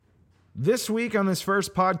This week on this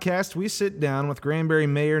first podcast, we sit down with Granbury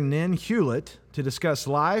Mayor Nen Hewlett to discuss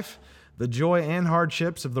life, the joy and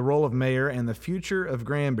hardships of the role of mayor, and the future of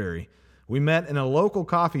Granbury. We met in a local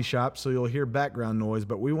coffee shop, so you'll hear background noise,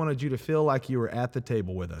 but we wanted you to feel like you were at the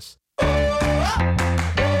table with us.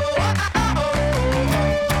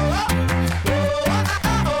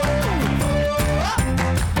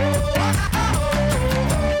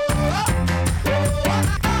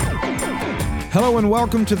 Hello and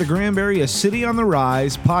welcome to the Granbury, A City on the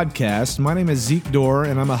Rise podcast. My name is Zeke Dorr,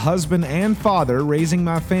 and I'm a husband and father raising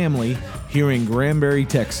my family here in Granbury,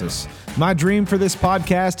 Texas. My dream for this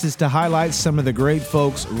podcast is to highlight some of the great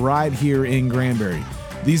folks right here in Granbury.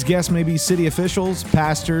 These guests may be city officials,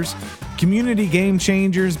 pastors, community game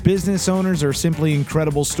changers, business owners, or simply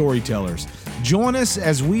incredible storytellers. Join us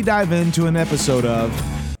as we dive into an episode of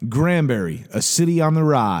Granbury, A City on the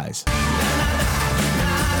Rise.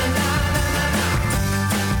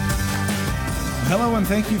 Hello and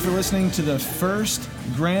thank you for listening to the first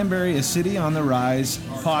Granbury, A City on the Rise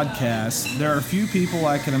podcast. There are a few people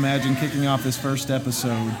I can imagine kicking off this first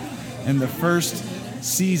episode and the first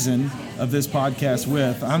season of this podcast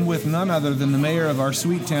with. I'm with none other than the mayor of our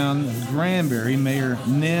sweet town of Granbury, Mayor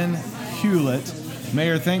Nen Hewlett.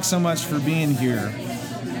 Mayor, thanks so much for being here.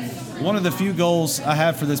 One of the few goals I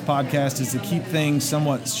have for this podcast is to keep things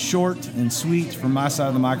somewhat short and sweet from my side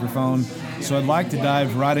of the microphone. So I'd like to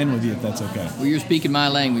dive right in with you, if that's okay. Well, you're speaking my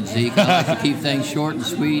language, Zeke. I like to keep things short and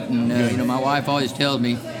sweet, and my wife always tells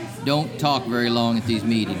me, don't talk very long at these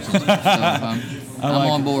meetings. So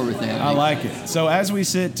I'm on board with that. I like it. So as we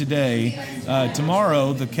sit today,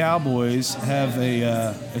 tomorrow the Cowboys have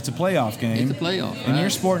it's a playoff game. It's a playoff, and you're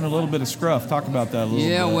sporting a little bit of scruff. Talk about that a little bit.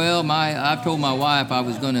 Yeah, well, I've told my wife I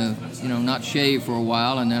was going to, not shave for a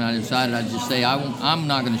while, and then I decided I'd just say I'm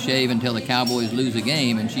not going to shave until the Cowboys lose a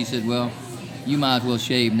game, and she said, well, you might as well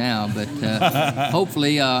shave now, but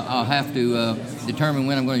hopefully I'll have to determine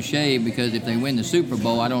when I'm going to shave, because if they win the Super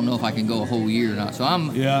Bowl, I don't know if I can go a whole year or not. So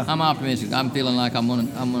I'm optimistic. I'm feeling like I'm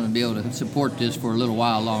going to be able to support this for a little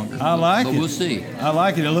while longer. But we'll see. I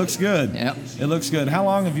like it. It looks good. Yep. It looks good. How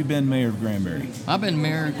long have you been mayor of Granbury? I've been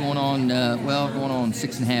mayor going on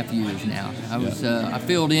 6.5 years now. I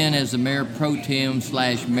filled in as the mayor pro tem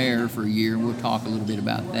 / mayor for a year, and we'll talk a little bit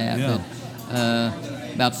about that. Yeah. But,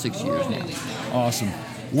 about 6 years now. Awesome.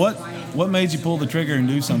 What made you pull the trigger and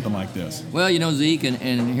do something like this? Well, Zeke,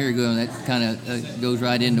 and here you go, that kind of goes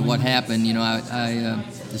right into what happened. I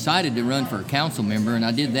decided to run for a council member, and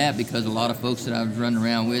I did that because a lot of folks that I was running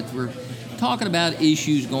around with were talking about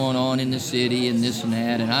issues going on in the city and this and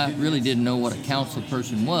that, and I really didn't know what a council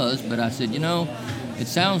person was, but I said, it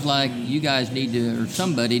sounds like you guys need to, or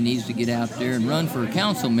somebody needs to get out there and run for a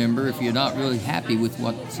council member if you're not really happy with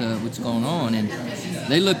what's going on. And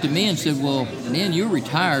they looked at me and said, well, man, you're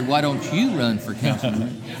retired. Why don't you run for council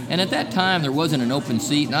member? And at that time, there wasn't an open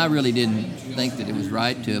seat, and I really didn't think that it was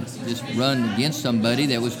right to just run against somebody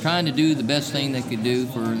that was trying to do the best thing they could do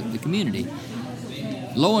for the community.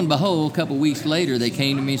 Lo and behold, a couple weeks later, they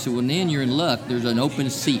came to me and said, well, Nen, you're in luck. There's an open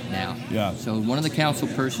seat now. Yeah. So one of the council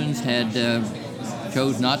persons had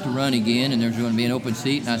chose not to run again, and there's going to be an open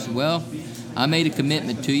seat. And I said, well, I made a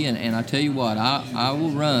commitment to you, and I tell you what, I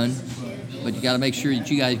will run, but you got to make sure that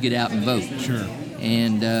you guys get out and vote. Sure.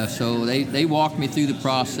 And so they walked me through the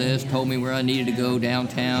process, told me where I needed to go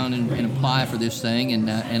downtown and apply for this thing, and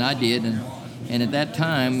I did. And at that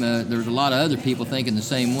time, there was a lot of other people thinking the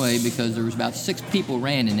same way, because there was about 6 people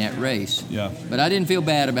ran in that race. Yeah. But I didn't feel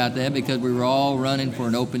bad about that, because we were all running for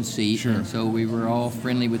an open seat. Sure. And so we were all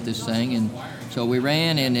friendly with this thing. And so we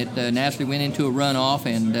ran, and it naturally went into a runoff,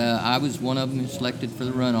 and I was one of them selected for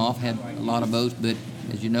the runoff, had a lot of votes, but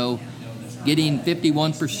as you know, getting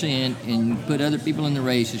 51% and put other people in the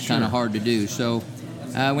race is kind of hard to do. So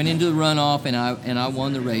I went into the runoff, and I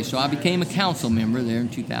won the race. So I became a council member there in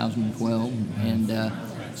 2012, and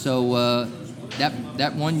so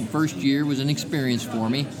that one first year was an experience for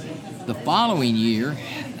me. The following year,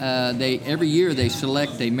 every year they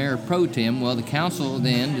select a mayor pro tem. Well, the council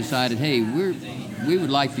then decided, hey, we would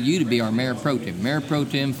like for you to be our mayor pro tem. Mayor pro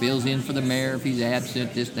tem fills in for the mayor if he's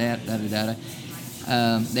absent, this, that, da-da-da-da.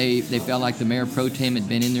 They felt like the mayor pro tem had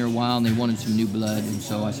been in there a while, and they wanted some new blood. And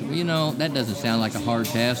so I said, well, that doesn't sound like a hard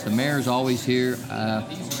task. The mayor's always here.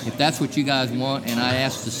 If that's what you guys want, and I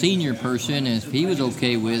asked the senior person if he was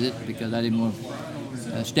okay with it, because I didn't want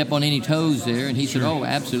to step on any toes there. And he said, oh,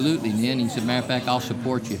 absolutely, Nen. He said, matter of fact, I'll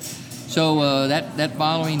support you. So that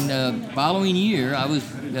following year, I was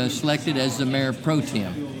selected as the mayor pro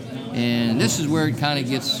tem. And this is where it kind of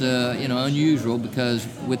gets, unusual, because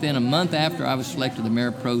within a month after I was selected the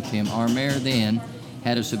mayor pro tem, our mayor then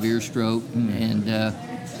had a severe stroke, and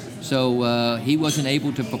So he wasn't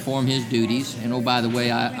able to perform his duties. And oh, by the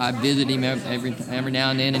way, I visit him every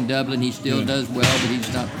now and then in Dublin. He still does well,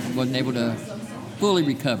 but wasn't able to fully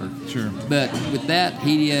recover. Sure. But with that,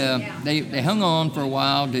 they hung on for a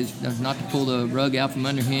while, not to pull the rug out from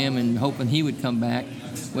under him, and hoping he would come back.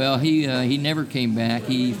 Well, he never came back.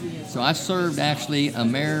 So I served actually a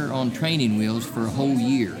mayor on training wheels for a whole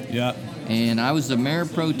year. Yeah. And I was the mayor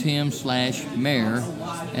pro tem / mayor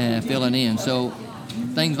filling in. So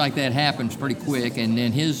things like that happens pretty quick. And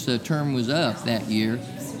then his term was up that year.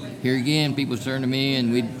 Here again, people turned to me,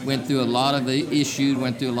 and we went through a lot of issues,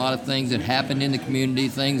 went through a lot of things that happened in the community,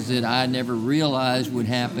 things that I never realized would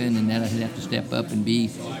happen, and that I'd have to step up and be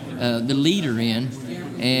the leader in.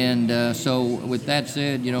 And so with that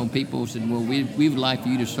said, people said, well, we would like for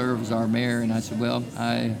you to serve as our mayor. And I said, well,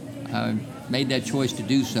 I made that choice to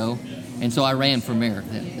do so. And so I ran for mayor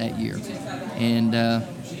that year. And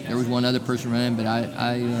there was one other person running, but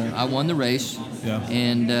I won the race. Yeah.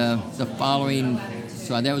 And the following,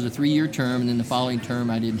 so that was a 3-year term. And then the following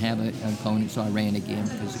term, I didn't have an opponent, so I ran again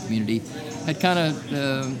because the community had kind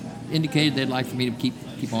of indicated they'd like for me to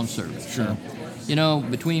keep on serving. Sure. So,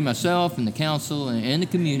 between myself and the council and the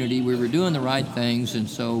community, we were doing the right things, and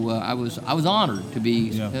so I was honored to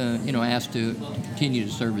be, asked to continue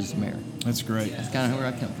to serve as the mayor. That's great. That's kind of where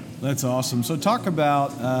I come from. That's awesome. So talk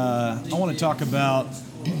about, I want to talk about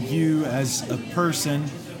you as a person.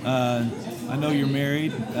 I know you're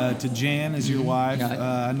married to Jan as your wife.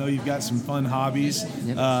 I know you've got some fun hobbies.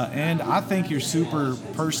 Yep. And I think you're super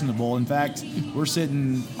personable. In fact, we're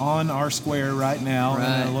sitting on our square right now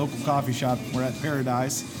in a local coffee shop. We're at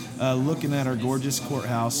Paradise, looking at our gorgeous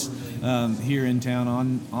courthouse here in town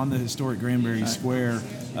on the historic Granbury Square.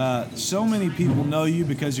 So many people know you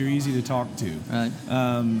because you're easy to talk to. Right.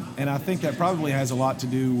 And I think that probably has a lot to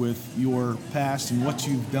do with your past and what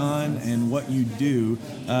you've done and what you do.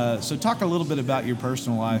 So talk a little bit about your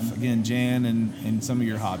personal life, again, Jan, and some of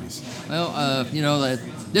your hobbies. Well,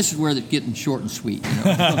 this is where it's getting short and sweet.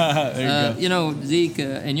 There you go. Zeke,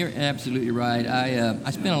 and you're absolutely right. I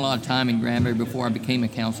spent a lot of time in Granbury before I became a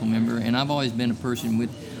council member, and I've always been a person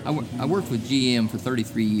I worked with GM for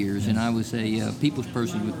 33 years, and I was a people's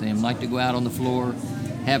person with them. Like to go out on the floor,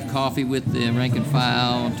 have coffee with the rank and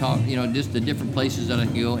file, talk, just the different places that I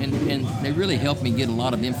could go. And they really helped me get a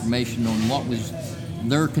lot of information on what was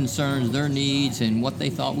their concerns, their needs, and what they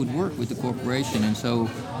thought would work with the corporation. And so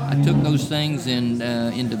I took those things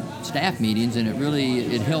into staff meetings, and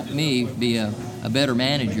it helped me be a better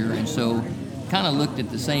manager. And so kind of looked at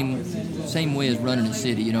the same way as running a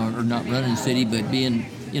city, or not running a city, but being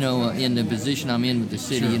in the position I'm in with the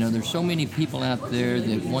city. Sure. There's so many people out there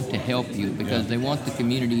that want to help you because they want the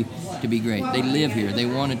community to be great. They live here. They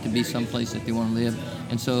want it to be someplace that they want to live.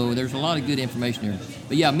 And so there's a lot of good information there.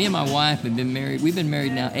 But yeah, me and my wife have been married. We've been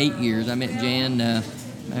married now 8 years. I met Jan, matter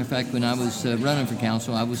of fact, when I was running for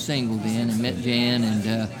council, I was single then, and met Jan,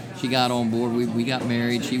 and she got on board. We got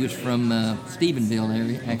married. She was from Stephenville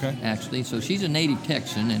area, actually. So she's a native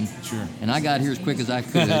Texan, and I got here as quick as I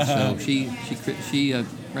could. So she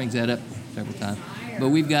brings that up several times. But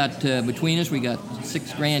we've got, between us, we got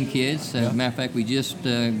 6 grandkids. Matter of fact, we just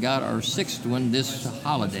got our 6th one this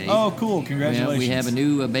holiday. Oh, cool. Congratulations. We have a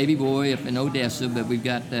new baby boy up in Odessa, but we've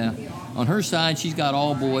got, on her side, she's got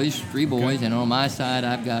all boys, 3 boys, and on my side,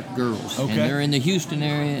 I've got girls. Okay. And they're in the Houston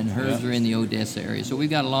area, and hers are in the Odessa area. So we've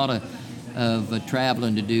got a lot of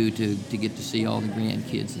traveling to do to get to see all the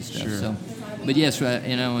grandkids and stuff. Sure. So, but yes,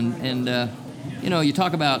 you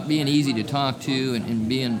talk about being easy to talk to and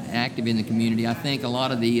being active in the community. I think a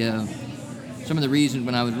lot of some of the reasons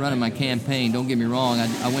when I was running my campaign, don't get me wrong,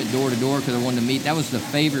 I went door to door because I wanted to meet. That was the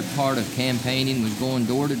favorite part of campaigning, was going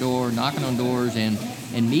door to door, knocking on doors, and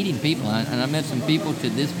meeting people. And I met some people to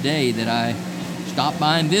this day that I stop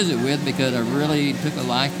by and visit with because I really took a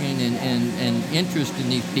liking and interest in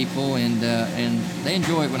these people, and they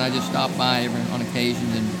enjoy it when I just stop by on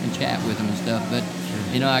occasions and chat with them and stuff. But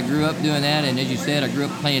I grew up doing that, and as you said, I grew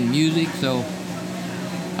up playing music, so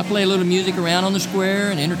I play a little music around on the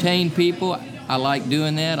square and entertain people. I like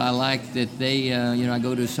doing that. I like that they, I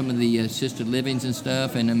go to some of the assisted livings and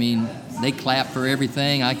stuff, and they clap for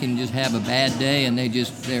everything. I can just have a bad day, and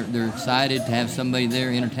they're excited to have somebody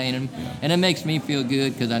there entertaining them, and it makes me feel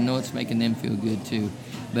good because I know it's making them feel good too.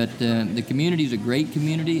 But the community is a great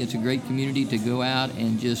community. It's a great community to go out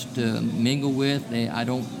and just mingle with. I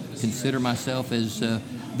don't consider myself as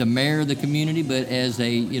the mayor of the community, but as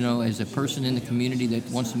a person in the community that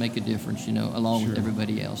wants to make a difference, along with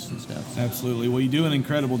everybody else and stuff. Absolutely. Well, you do an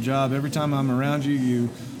incredible job. Every time I'm around you, you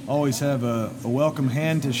always have a welcome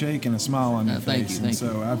hand to shake and a smile on your face. Thank you.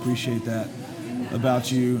 So I appreciate that.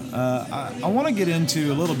 about you. I want to get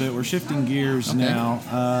into a little bit. We're shifting gears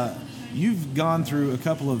now. You've gone through a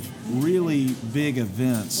couple of really big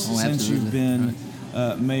events since you've been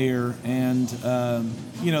mayor, and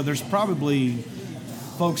there's probably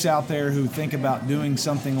folks out there who think about doing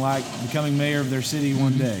something like becoming mayor of their city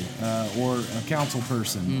one day, or a council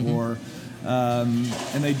person, or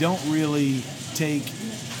and they don't really think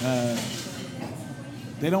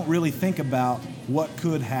about what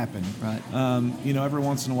could happen. Right. Every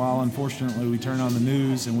once in a while, unfortunately, we turn on the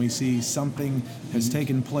news and we see something has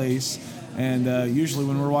taken place. And usually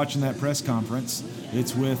when we're watching that press conference,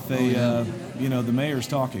 it's with the mayor's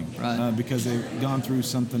talking. Right. Because they've gone through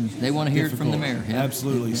something They want to hear it from the difficult. mayor. Yeah.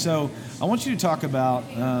 Absolutely. So I want you to talk about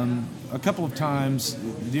a couple of times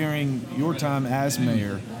during your time as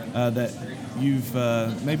mayor that you've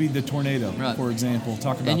maybe the tornado, right. for example.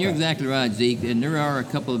 Talk about that. And you're exactly right, Zeke. And there are a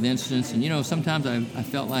couple of incidents, and sometimes I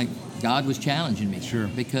felt like God was challenging me. Sure.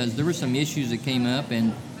 Because there were some issues that came up,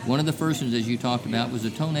 and one of the first ones, as you talked about, was a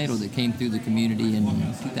tornado that came through the community in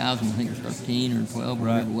 2013 or 12,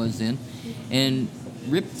 whatever it was then, and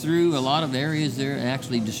ripped through a lot of areas there.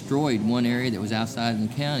 Actually destroyed one area that was outside in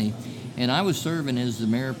the county. And I was serving as the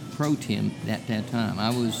mayor pro tem at that time. I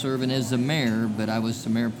was serving as the mayor, but I was the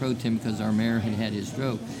mayor pro tem because our mayor had his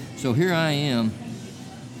stroke. So here I am,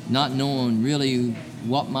 not knowing really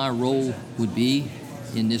what my role would be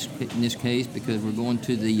in this case, because we're going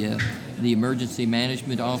to the emergency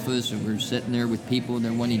management office, and we're sitting there with people.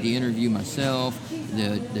 They're wanting to interview myself,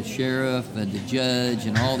 the sheriff, the judge,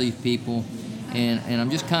 and all these people. And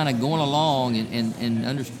I'm just kind of going along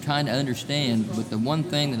and trying to understand. But the one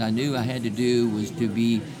thing that I knew I had to do was to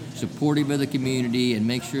be supportive of the community and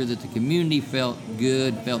make sure that the community felt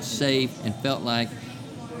good, felt safe, and felt like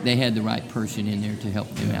they had the right person in there to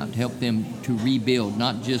help them out, to help them to rebuild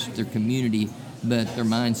not just their community, but their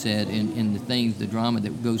mindset and the drama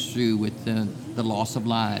that goes through with the loss of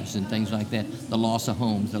lives and things like that, the loss of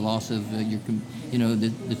homes, the loss of the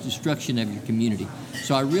destruction of your community.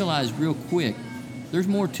 So I realized real quick, there's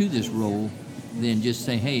more to this role than just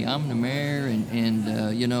say, hey, I'm the mayor and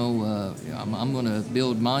I'm going to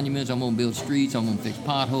build monuments, I'm going to build streets, I'm going to fix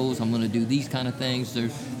potholes, I'm going to do these kind of things.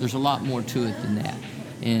 There's a lot more to it than that.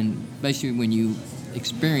 And basically when you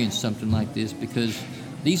experience something like this, because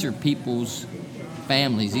these are people's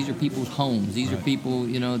families, these are people's homes, these are people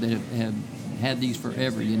that have had these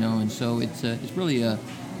forever, and so it's really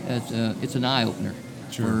it's an eye opener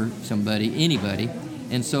for anybody,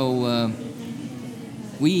 and so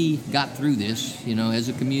we got through this, as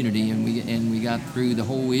a community, and we got through the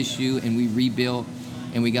whole issue, and we rebuilt,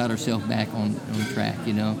 and we got ourselves back on track,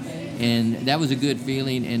 and that was a good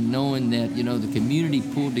feeling, and knowing that the community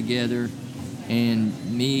pulled together, and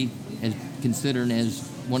me as considering as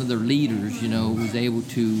one of their leaders, was able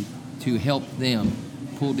to help them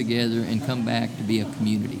pull together and come back to be a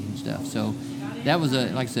community and stuff. So that was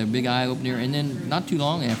like I said, a big eye opener. And then not too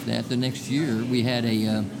long after that, the next year, we had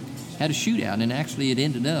a shootout, and actually it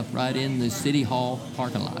ended up right in the City Hall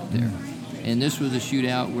parking lot there. And this was a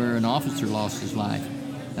shootout where an officer lost his life.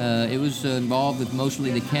 It was involved with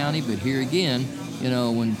mostly the county, but here again,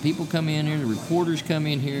 when people come in here, the reporters come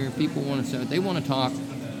in here, people want to talk.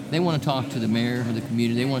 They want to talk to the mayor of the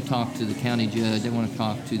community. They want to talk to the county judge. They want to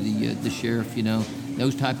talk to the sheriff,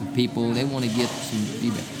 those type of people. They want to get some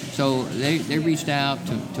feedback. So they reached out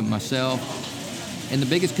to myself, and the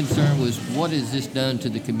biggest concern was, what has this done to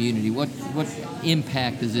the community? What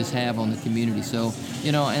impact does this have on the community? So,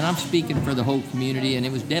 and I'm speaking for the whole community, and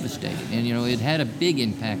it was devastating. And, it had a big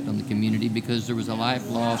impact on the community because there was a life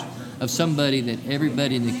lost of somebody that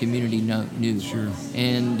everybody in the community knew. Sure.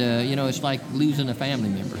 And, it's like losing a family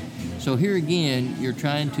member. So here again, you're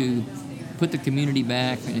trying to put the community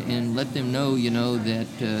back and let them know, that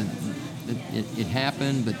it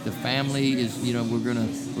happened, but the family is, we're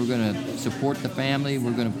gonna support the family.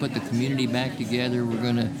 We're gonna put the community back together. We're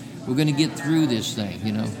gonna get through this thing,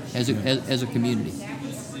 as a community.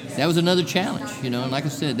 That was another challenge, and like I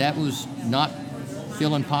said, that was not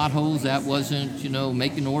filling potholes. That wasn't,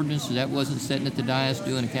 making ordinances. That wasn't sitting at the dais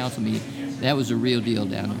doing a council meeting. That was a real deal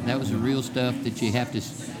down there. That was the real stuff that you have to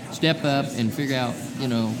step up and figure out,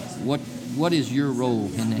 what is your role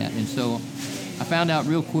in that. And so I found out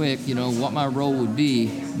real quick, what my role would be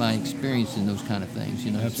by experiencing those kind of things,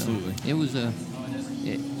 Absolutely. So it was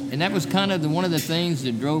and that was kind of one of the things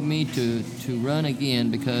that drove me to run again,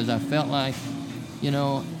 because I felt like,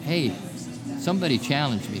 hey, somebody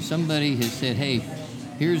challenged me. Somebody has said, hey,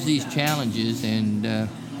 here's these challenges, and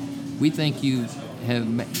we think you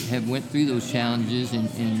have went through those challenges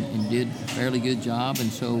and did a fairly good job,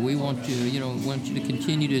 and so we want to, want you to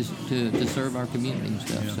continue to serve our community and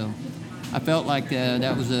stuff. Yeah. So I felt like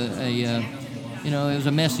that was it was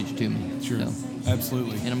a message to me. Sure. So,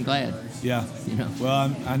 absolutely. and I'm glad. Yeah.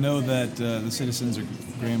 Well, I know that the citizens of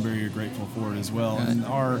Granbury are grateful for it as well, Right. and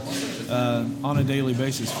are on a daily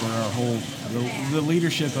basis for our whole the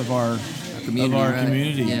leadership of our Community, right.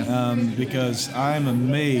 community. Yeah. Because I'm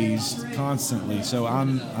amazed constantly. So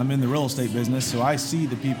I'm in the real estate business, so I see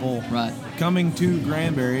the people Right. coming to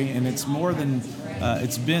Granbury, and it's more than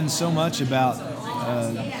it's been so much about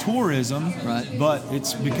tourism, Right. but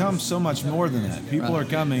it's become so much more than that. People Right. are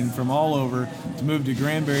coming from all over to move to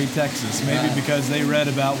Granbury, Texas, maybe Right. because they read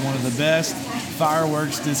about one of the best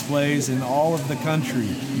fireworks displays in all of the country,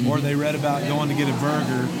 or they read about going to get a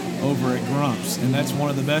burger over at Grump's, and that's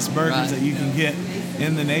one of the best burgers Right. that you can get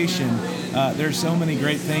in the nation. There's so many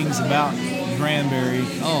great things about Granbury.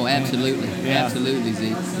 Oh, absolutely. Yeah. Absolutely,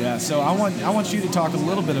 Zeke. Yeah, so I want you to talk a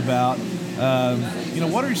little bit about,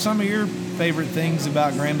 what are some of your favorite things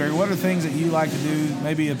about Granbury? What are things that you like to do?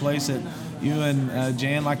 Maybe a place that you and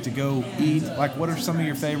Jan like to go eat. Like, what are some of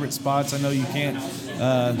your favorite spots? I know you can't.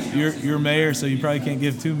 You're mayor, so you probably can't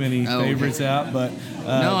give too many favorites out. But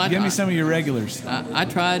give me some of your regulars. I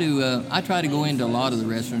try to go into a lot of the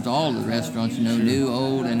restaurants, all of the restaurants, new,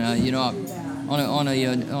 old, and on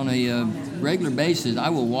a regular basis, I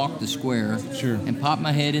will walk the square Sure. and pop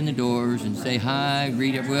my head in the doors and say hi,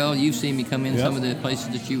 greet it. Well, you've seen me come in Yep. some of the places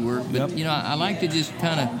that you work, but Yep. I like to just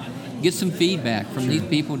kind of get some feedback from these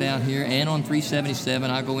people down here. And on 377,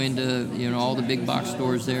 I go into all the big box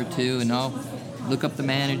stores there too, and I'll look up the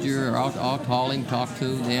manager, or I'll call him, talk to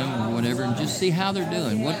them, or whatever, and just see how they're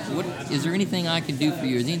doing. What is there anything I can do for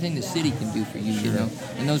you? Is there anything the city can do for you?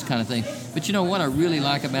 And those kind of things. But what I really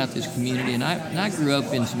like about this community, and I grew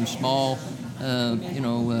up in some small,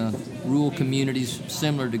 rural communities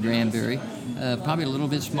similar to Granbury, probably a little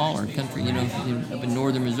bit smaller country, up in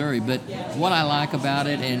northern Missouri. But what I like about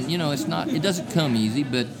it, and it doesn't come easy,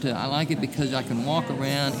 but I like it because I can walk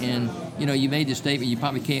around and, you made the statement you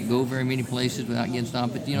probably can't go very many places without getting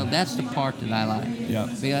stopped, but that's the part that I like. Yeah.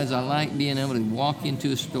 Because I like being able to walk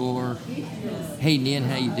into a store, hey, Nen,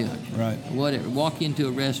 how you doing? Right. Whatever. Walk into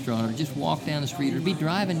a restaurant, or just walk down the street, or be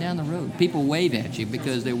driving down the road. People wave at you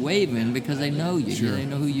because they're waving because they know you. Sure. They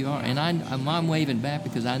know who you are, and I'm waving back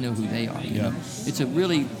because I know who they are. You know? It's a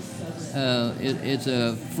really it's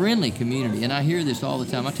a friendly community, and I hear this all the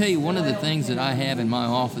time. I tell you, one of the things that I have in my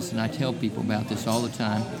office, and I tell people about this all the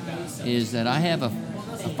time, is that I have a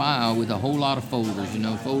file with a whole lot of folders,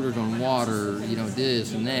 folders on water,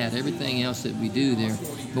 this and that, everything else that we do there.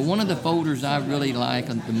 But one of the folders I really like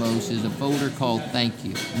the most is a folder called Thank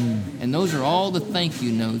You. And those are all the thank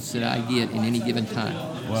you notes that I get in any given time.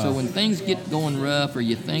 Wow. So when things get going rough, or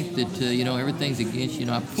you think that, everything's against you,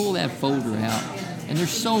 I pull that folder out. And there's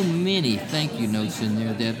so many thank you notes in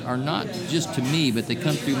there that are not just to me, but they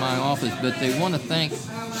come through my office, but they want to thank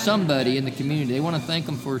somebody in the community. They want to thank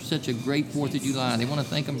them for such a great 4th of July. They want to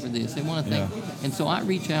thank them for this. They want to thank. And so I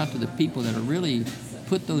reach out to the people that are really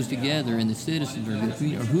put those together, and the citizens or the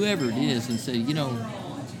community, or whoever it is, and say,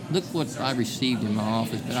 look what I received in my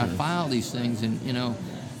office. But I file these things, and,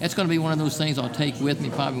 that's going to be one of those things I'll take with me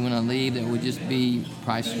probably when I leave that would just be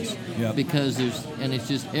priceless. Yep. Because it's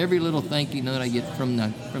just every little thank you note I get from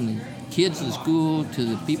the kids in the school to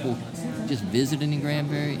the people just visiting in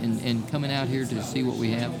Granbury and coming out here to see what we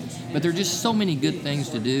have. But there are just so many good things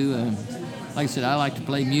to do. Like I said, I like to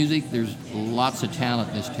play music. There's lots of talent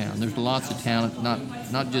in this town. There's lots of talent,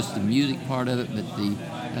 not just the music part of it,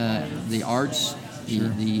 but the arts,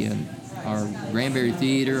 our Granbury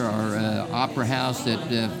Theater, our Opera House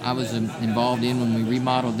that I was involved in when we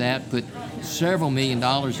remodeled that, put several $1 million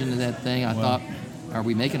into that thing. I thought, are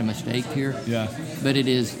we making a mistake here? Yeah. But it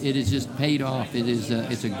is just paid off.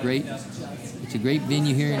 It's a great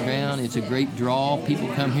venue here in town. It's a great draw. People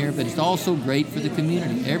come here, but it's also great for the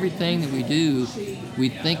community. Everything that we do, we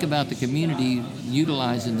think about the community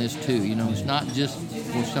utilizing this too. It's not just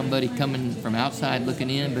for somebody coming from outside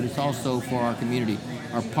looking in, but it's also for our community.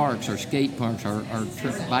 Our parks, our skate parks, our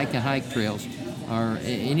bike and hike trails, our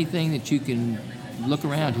anything that you can look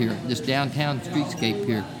around here, this downtown streetscape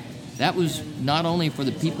here. That was not only for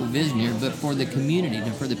the people visiting here, but for the community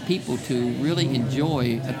and for the people to really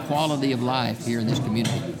enjoy a quality of life here in this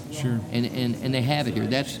community. Sure. And they have it here.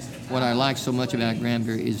 That's what I like so much about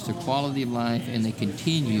Granbury is the quality of life, and they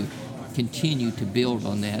continue to build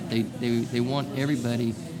on that. They want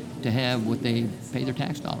everybody to have what they pay their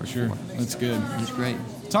tax dollars for. That's good. It's great.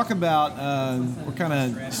 Talk about, we're kind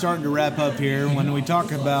of starting to wrap up here. When we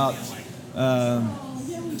talk about, I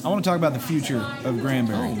want to talk about the future of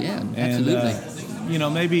Granbury. Oh, yeah, absolutely.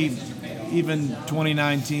 And, maybe even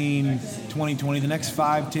 2019, 2020, the next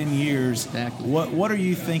 5-10 years, Exactly. what are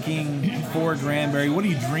you thinking for Granbury? What do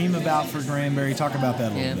you dream about for Granbury? Talk about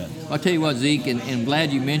that a little bit. I'll tell you what, Zeke, and I'm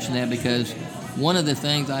glad you mentioned that, because one of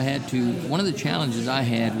the challenges I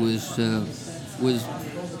had was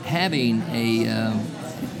having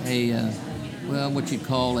what you'd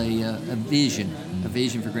call a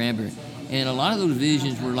vision for Granbury. And a lot of those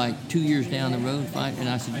visions were like 2 years down the road. And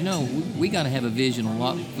I said, we got to have a vision a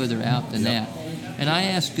lot further out than that. And I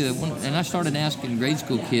asked, and I started asking grade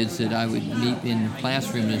school kids that I would meet in the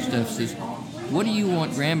classroom and stuff, says, what do you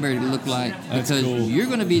want Granbury to look like? That's Because cool. you're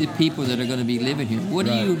going to be the people that are going to be living here. What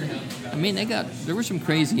do you? I mean, there were some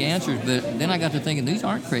crazy answers, but then I got to thinking, these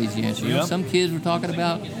aren't crazy answers. You know, some kids were talking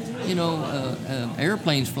about,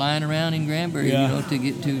 airplanes flying around in Granbury, to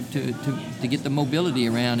get the mobility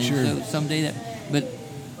around. And so someday but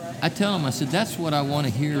I tell them, I said, that's what I want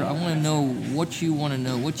to hear. I want to know what you want to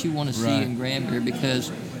know, what you want to see in Granbury,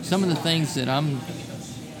 because some of the things that I'm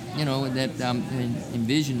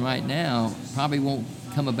envision right now probably won't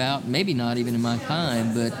come about, maybe not even in my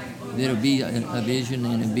time, but it'll be a vision,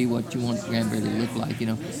 and it'll be what you want Granbury to look like.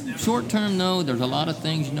 Short term, though, there's a lot of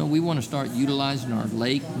things. We want to start utilizing our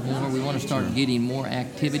lake more. We want to start getting more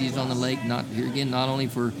activities on the lake. Not only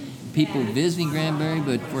for people visiting Granbury,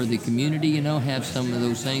 but for the community. Have some of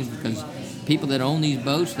those things, because people that own these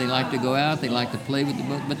boats, they like to go out, they like to play with the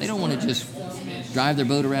boat, but they don't want to just drive their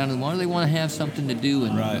boat around in the water. They want to have something to do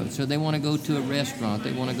in the boat. So they want to go to a restaurant.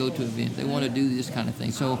 They want to go to an event. They want to do this kind of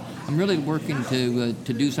thing. So I'm really working to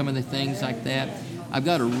do some of the things like that. I've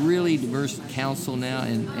got a really diverse council now,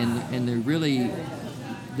 and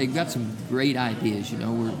they've got some great ideas.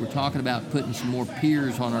 We're talking about putting some more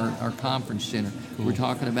piers on our conference center. Cool. We're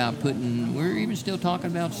even still talking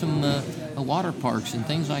about some water parks and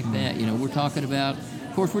things like that. We're talking about,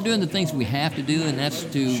 of course, we're doing the things we have to do, and that's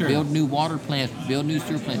to build new water plants, build new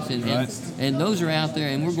sewer plants, and those are out there,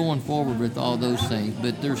 and we're going forward with all those things.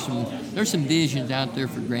 But there's some visions out there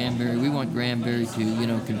for Granbury. We want Granbury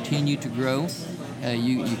to continue to grow.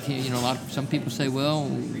 You can't, some people say, well,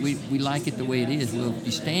 we like it the way it is. Well, if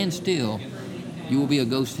you stand still, you will be a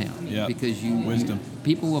ghost town, because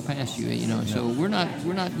people will pass you. So we're not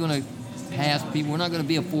going to pass people. We're not going to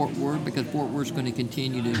be a Fort Worth, because Fort Worth's going to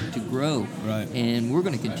continue to grow, and we're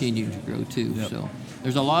going to continue to grow too. So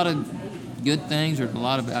there's a lot of good things. There's a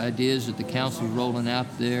lot of ideas that the council is rolling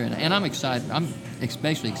out there, and I'm excited. I'm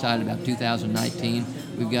especially excited about 2019.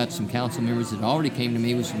 We've got some council members that already came to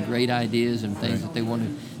me with some great ideas and things that they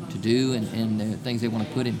wanted to do, and things they want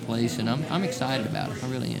to put in place, and I'm excited about it. I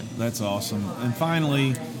really am. That's awesome. And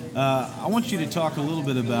finally, I want you to talk a little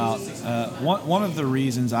bit about one of the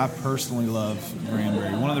reasons I personally love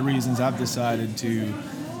Granbury. One of the reasons I've decided to,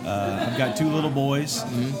 I've got two little boys,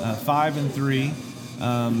 5 and 3.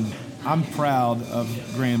 I'm proud of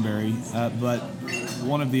Granbury, but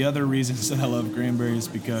one of the other reasons that I love Granbury is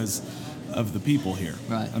because of the people here.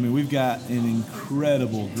 Right. I mean, we've got an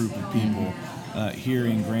incredible group of people here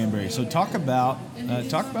in Granbury. So talk about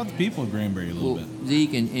the people of Granbury a little bit.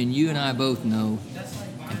 Zeke, and you and I both know,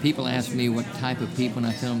 and people ask me what type of people, and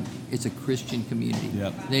I tell them it's a Christian community.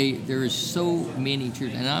 Yep. There is so many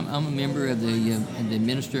churches, and I'm a member of the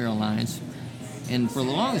Ministerial Alliance, and for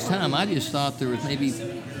the longest time I just thought there was maybe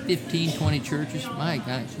 15, 20 churches. My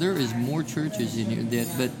gosh, there is more churches in here,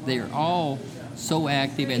 but they're all so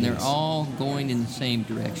active, and they're all going in the same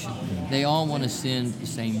direction. They all want to send the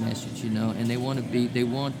same message, and they want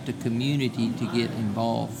the community to get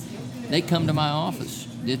involved. They come to my office,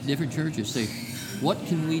 different churches, say, what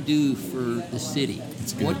can we do for the city?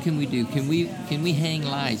 What can we do? Can we hang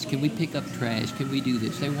lights? Can we pick up trash? Can we do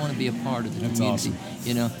this? They want to be a part of the community, awesome.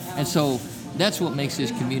 And so that's what makes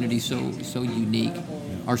this community so unique.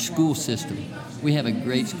 Our school system. We have a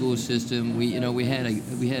great school system. We had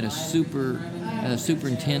a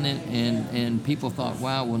superintendent, and people thought,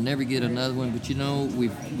 wow, we'll never get another one. But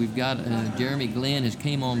we've got Jeremy Glenn has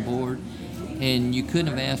came on board, and you couldn't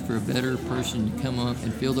have asked for a better person to come up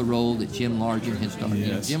and fill the role that Jim Largent has started.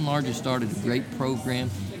 Yes. Jim Largent started a great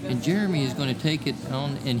program, and Jeremy is going to take it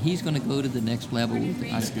on, and he's going to go to the next level.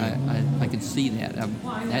 I can see that. I've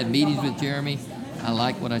had meetings with Jeremy. I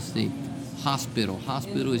like what I see. Hospital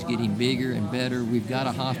is getting bigger and better. We've got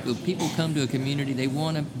a hospital. People come to a community. They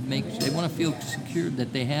want to feel secure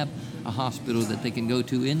that they have a hospital that they can go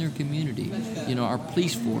to in their community. Our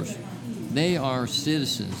police force, they are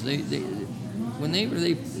citizens. When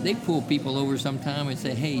they pull people over sometime and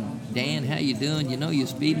say, "Hey, Dan, how you doing? You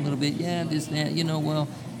speeding a little bit? Yeah, this that.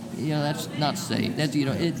 That's not safe. That's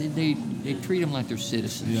they treat them like they're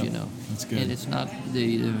citizens. Yep. That's good. And it's not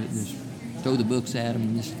throw the books at them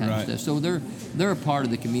and this kind of stuff. So they're a part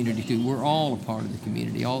of the community too. We're all a part of the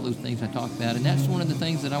community. All those things I talked about, and that's one of the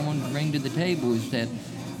things that I wanted to bring to the table is that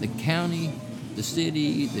the county, the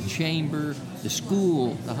city, the chamber, the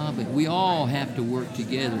school, the hospital, we all have to work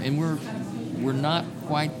together, and we're not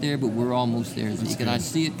quite there, but we're almost there, Zeke. And I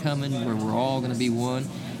see it coming where we're all going to be one.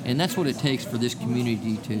 And that's what it takes for this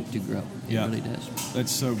community to grow. It really does.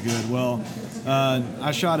 That's so good. Well,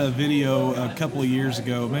 I shot a video a couple of years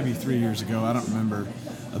ago, maybe 3 years ago, I don't remember,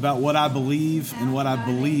 about what I believe and what I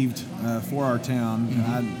believed for our town.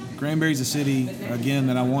 Mm-hmm. Granbury's a city, again,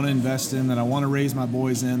 that I want to invest in, that I want to raise my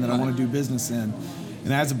boys in, that I want to do business in.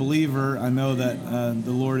 And as a believer, I know that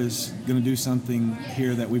the Lord is going to do something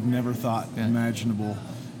here that we've never thought imaginable.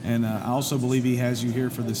 And I also believe He has you here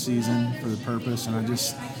for the season, for the purpose. And I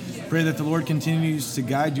just pray that the Lord continues to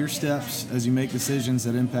guide your steps as you make decisions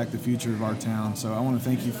that impact the future of our town. So I want to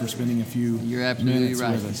thank you for spending a few minutes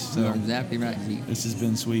with us. So you're exactly right, Zeke. This has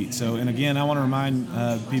been sweet. So, and again, I want to remind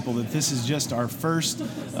people that this is just our first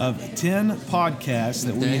of 10 podcasts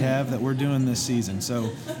that we have that we're doing this season. So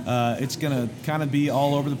it's going to kind of be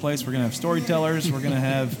all over the place. We're going to have storytellers. We're going to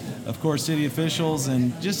have, of course, city officials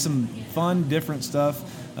and just some fun, different stuff.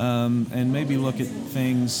 And maybe look at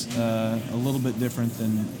things a little bit different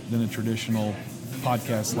than a traditional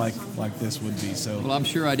podcast like this would be. So, well, I'm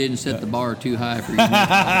sure I didn't set the bar too high for your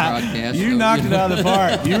broadcast. You knocked it out of the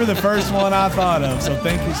park. You were the first one I thought of, so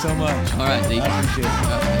thank you so much. All right, Zeke. I appreciate it.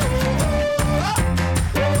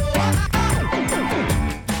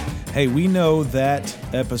 Hey, we know that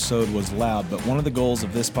episode was loud, but one of the goals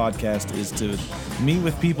of this podcast is to meet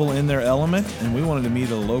with people in their element, and we wanted to meet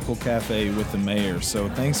at a local cafe with the mayor. So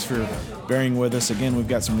thanks for bearing with us. Again, we've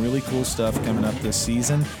got some really cool stuff coming up this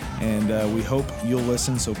season, and we hope you'll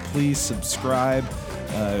listen. So please subscribe,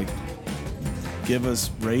 give us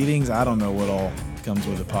ratings. I don't know what all comes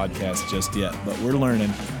with a podcast just yet, but we're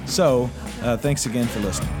learning. So thanks again for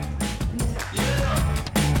listening.